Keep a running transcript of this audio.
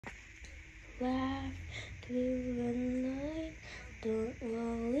laugh through the night. Don't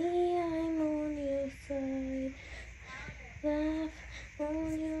worry, I'm on your side. Laugh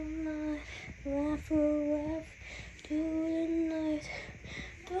on your mind, laugh through the night.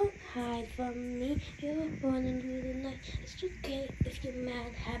 Don't hide from me, you're running through the night. It's okay if you're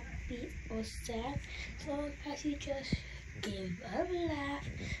mad, happy, or sad, as long as you just give a laugh.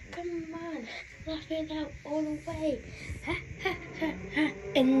 Come on, laugh it out all the way. Ha ha ha ha.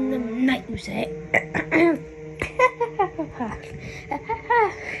 In the night, you say.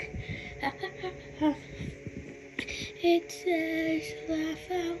 It says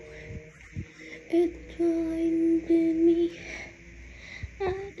laugh out. It's blinded me.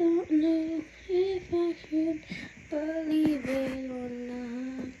 I don't know if I should believe it or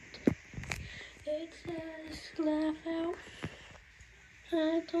not. It says laugh out.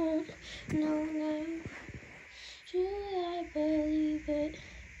 I don't know now. Should I believe it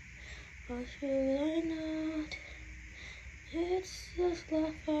or should I not? It says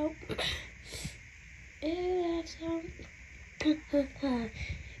laugh out. It laughs out.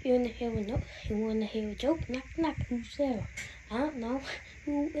 You wanna hear a note? You wanna hear a joke? Knock knock, who's there? I don't know.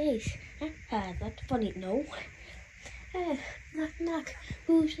 Who is? That's funny, no. Knock knock,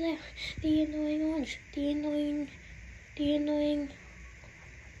 who's there? The annoying ones. The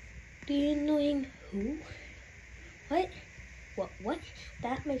annoying who? What?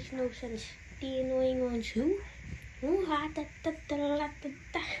 That makes no sense. The annoying ones who? Laugh at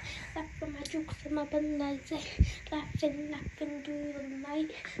my jokes and my banana. Laughing through the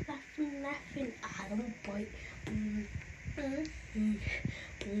night. Laughing. I don't bite.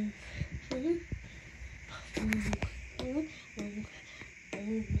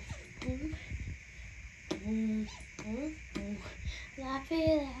 Laugh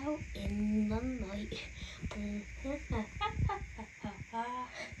it out in the night.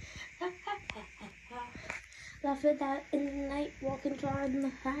 Laugh it out in the night, walking trying the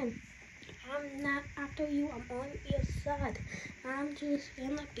hand. I'm not after you, I'm on your side. I'm just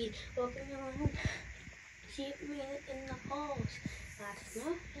gonna be walking around. See me in the halls. That's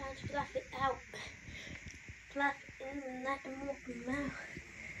not how to laugh it out. Laugh in the night and walking around.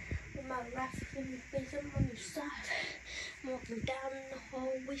 With my laughing face, I'm on your side. I'm walking down the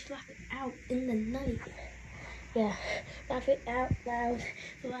hallways, laugh it out in the night. Yeah, laugh it out loud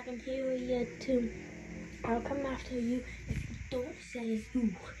so I can hear you too. I'll come after you if you don't say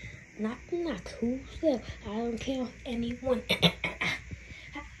who. Knock knock, who's there? I don't care if anyone.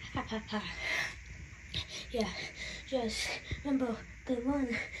 Yeah, just remember the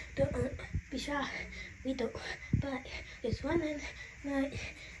one, don't be shy, we don't, but this one night,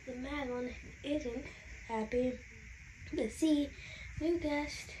 the mad one isn't happy to see new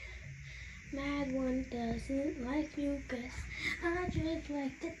guest. Mad one doesn't like new guests. I just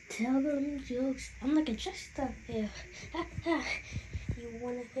like to tell them jokes. I'm like a Chester here. You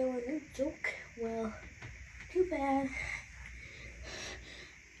wanna hear a new joke? Well, too bad.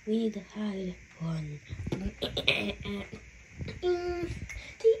 We need to hide one.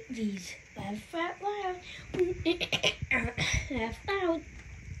 TVs, laugh out loud. Laugh out.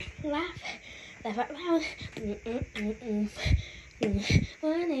 Laugh out loud.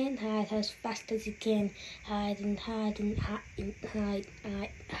 Run and hide as fast as you can. Hide.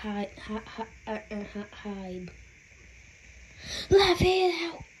 Laugh it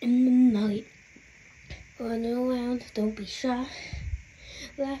out in the night. Run around, don't be shy.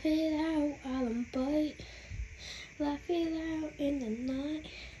 Laugh it out while I'm bite. Laugh it out in the night.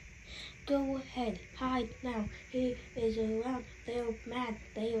 Go ahead, hide now. He is around. They are mad,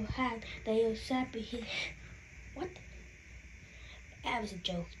 they are hide, they are happy. What? That was a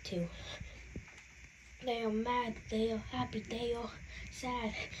joke too. They are mad, they are happy, they are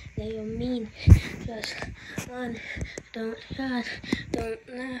sad, they are mean. Just run, don't hide, don't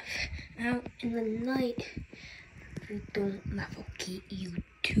laugh out in the night. If you don't laugh, I'll get you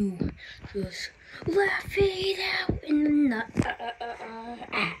too. Just laugh it out in the night.